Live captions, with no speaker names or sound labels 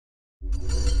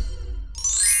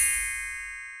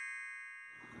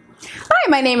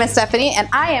my name is Stephanie and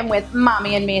I am with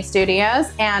Mommy and Me Studios,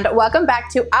 and welcome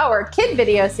back to our kid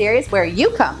video series where you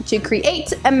come to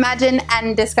create, imagine,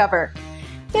 and discover.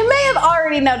 You may have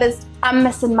already noticed I'm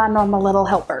missing my normal little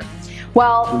helper.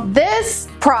 Well, this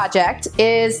project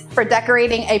is for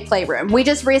decorating a playroom. We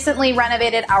just recently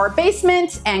renovated our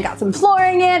basement and got some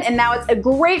flooring in, and now it's a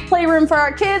great playroom for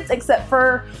our kids, except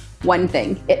for one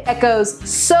thing. It echoes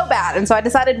so bad, and so I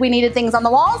decided we needed things on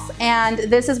the walls, and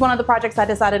this is one of the projects I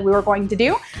decided we were going to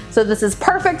do. So this is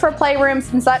perfect for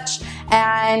playrooms and such,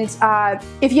 and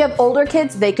if you have older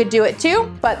kids, they could do it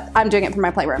too, but I'm doing it for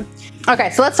my playroom. Okay,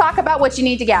 so let's talk about what you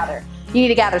need to gather. You need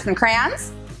to gather some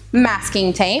crayons,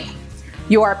 masking tape,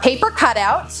 your paper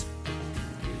cutout,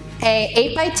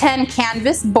 a 8x10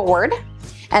 canvas board,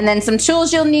 and then some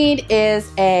tools you'll need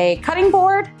is a cutting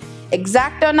board,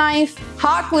 X-Acto knife,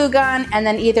 hot glue gun, and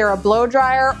then either a blow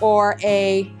dryer or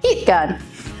a heat gun.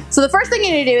 So the first thing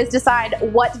you need to do is decide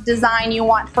what design you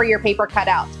want for your paper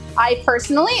cutout. I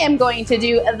personally am going to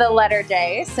do the letter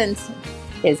J since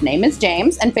his name is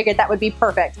James, and figured that would be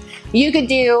perfect. You could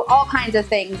do all kinds of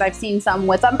things. I've seen some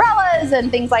with umbrellas and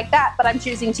things like that, but I'm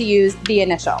choosing to use the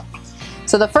initial.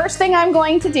 So the first thing I'm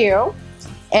going to do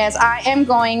is I am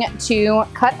going to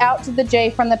cut out the J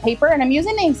from the paper, and I'm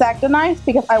using the X-Acto knife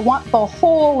because I want the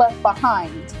hole left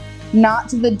behind, not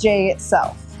the J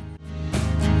itself.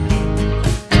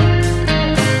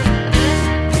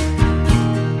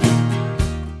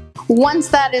 Once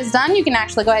that is done, you can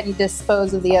actually go ahead and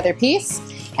dispose of the other piece,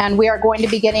 and we are going to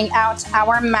be getting out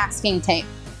our masking tape.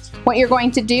 What you're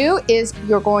going to do is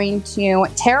you're going to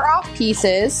tear off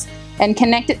pieces and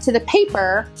connect it to the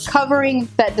paper covering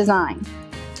that design.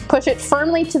 Push it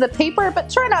firmly to the paper, but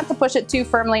try not to push it too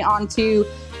firmly onto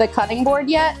the cutting board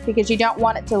yet because you don't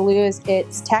want it to lose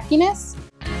its tackiness.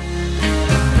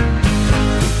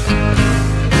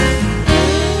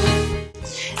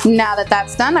 Now that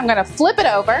that's done, I'm going to flip it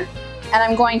over and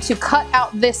I'm going to cut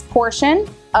out this portion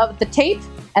of the tape,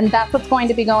 and that's what's going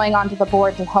to be going onto the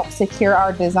board to help secure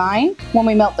our design when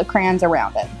we melt the crayons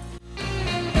around it.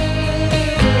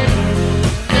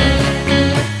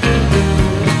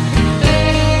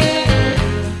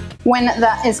 When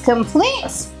that is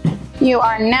complete, you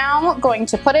are now going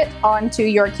to put it onto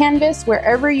your canvas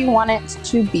wherever you want it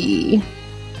to be.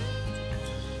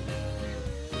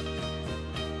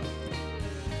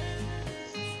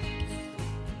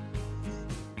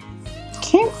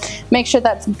 Okay, make sure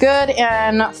that's good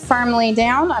and firmly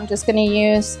down. I'm just going to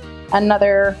use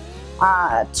another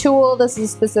tool. This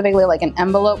is specifically like an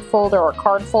envelope folder or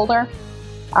card folder,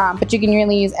 but you can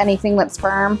really use anything that's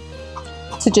firm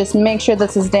to just make sure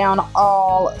this is down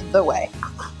all the way.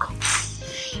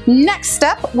 Next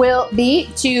step will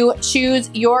be to choose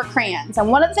your crayons. And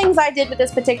one of the things I did with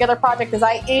this particular project is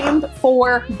I aimed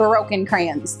for broken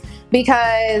crayons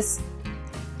because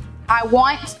I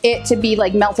want it to be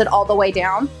like melted all the way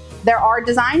down. There are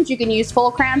designs you can use full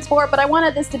crayons for, but I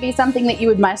wanted this to be something that you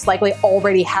would most likely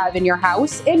already have in your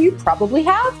house, and you probably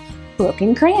have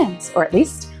broken crayons, or at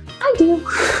least I do.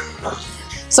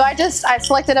 So I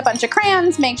selected a bunch of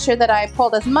crayons, make sure that I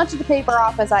pulled as much of the paper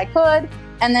off as I could,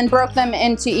 and then broke them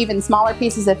into even smaller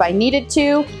pieces if I needed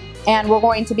to, and we're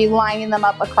going to be lining them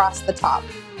up across the top.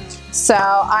 So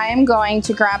I am going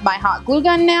to grab my hot glue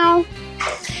gun now,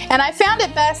 and I found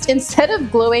it best, instead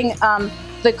of gluing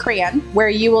the crayon, where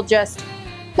you will just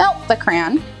melt the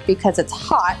crayon because it's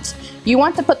hot, you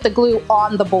want to put the glue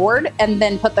on the board and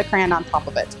then put the crayon on top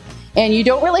of it. And you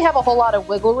don't really have a whole lot of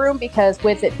wiggle room because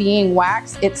with it being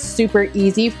wax, it's super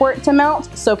easy for it to melt.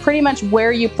 So pretty much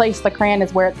where you place the crayon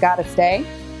is where it's got to stay.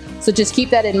 So just keep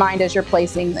that in mind as you're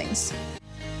placing things.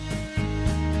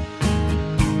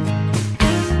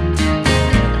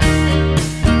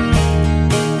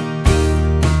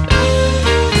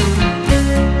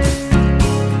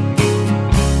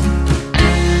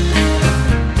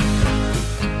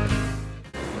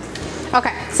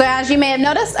 Okay, so as you may have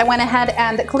noticed, I went ahead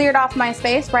and cleared off my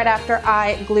space right after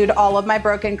I glued all of my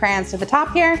broken crayons to the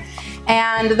top here.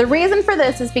 And the reason for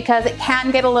this is because it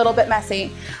can get a little bit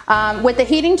messy. With the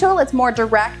heating tool, it's more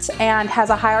direct and has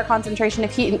a higher concentration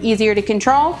of heat and easier to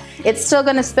control. It's still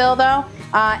gonna spill though.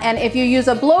 And if you use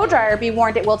a blow dryer, be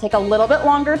warned, it will take a little bit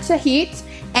longer to heat,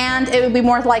 and it would be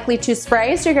more likely to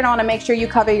spray, so you're going to want to make sure you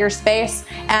cover your space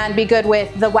and be good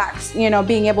with the wax, you know,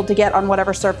 being able to get on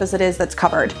whatever surface it is that's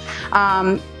covered.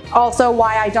 Also,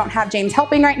 why I don't have James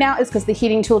helping right now is because the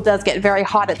heating tool does get very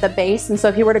hot at the base, and so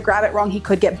if he were to grab it wrong, he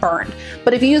could get burned.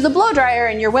 But if you use a blow dryer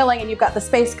and you're willing and you've got the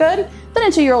space good, then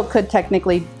a 2-year-old could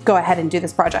technically go ahead and do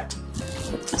this project.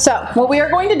 So what we are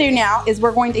going to do now is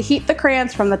we're going to heat the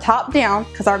crayons from the top down,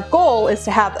 because our goal is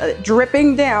to have it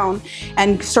dripping down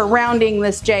and surrounding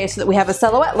this J so that we have a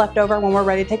silhouette left over when we're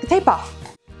ready to take the tape off.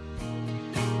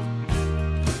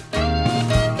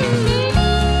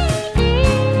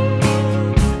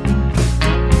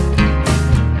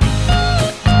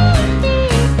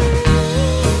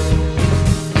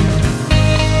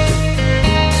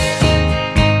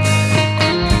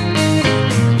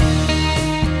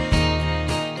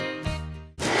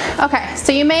 Okay,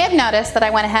 so you may have noticed that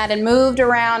I went ahead and moved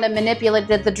around and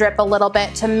manipulated the drip a little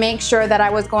bit to make sure that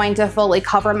I was going to fully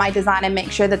cover my design and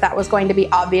make sure that that was going to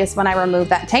be obvious when I remove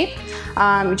that tape.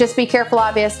 Just be careful,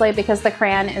 obviously, because the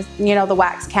crayon is, you know, the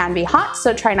wax can be hot,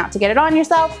 so try not to get it on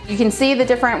yourself. You can see the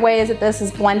different ways that this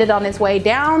is blended on its way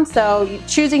down, so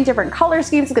choosing different color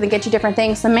schemes is going to get you different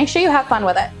things, so make sure you have fun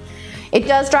with it. It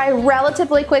does dry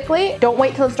relatively quickly. Don't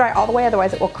wait till it's dry all the way,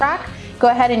 otherwise it will crack. Go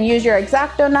ahead and use your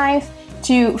X-Acto knife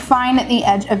to find the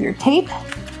edge of your tape,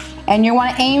 and you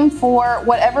want to aim for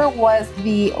whatever was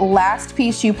the last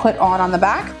piece you put on the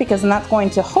back, because then that's going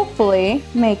to hopefully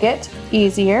make it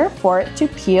easier for it to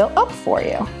peel up for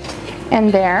you.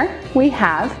 And there we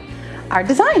have our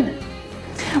design.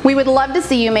 We would love to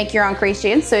see you make your own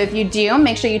creations, so if you do,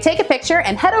 make sure you take a picture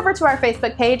and head over to our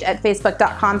Facebook page at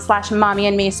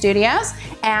facebook.com/mommyandmestudios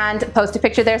and post a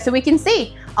picture there so we can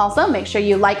see. Also, make sure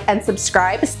you like and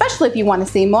subscribe, especially if you want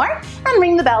to see more, and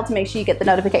ring the bell to make sure you get the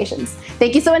notifications.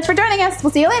 Thank you so much for joining us.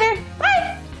 We'll see you later. Bye!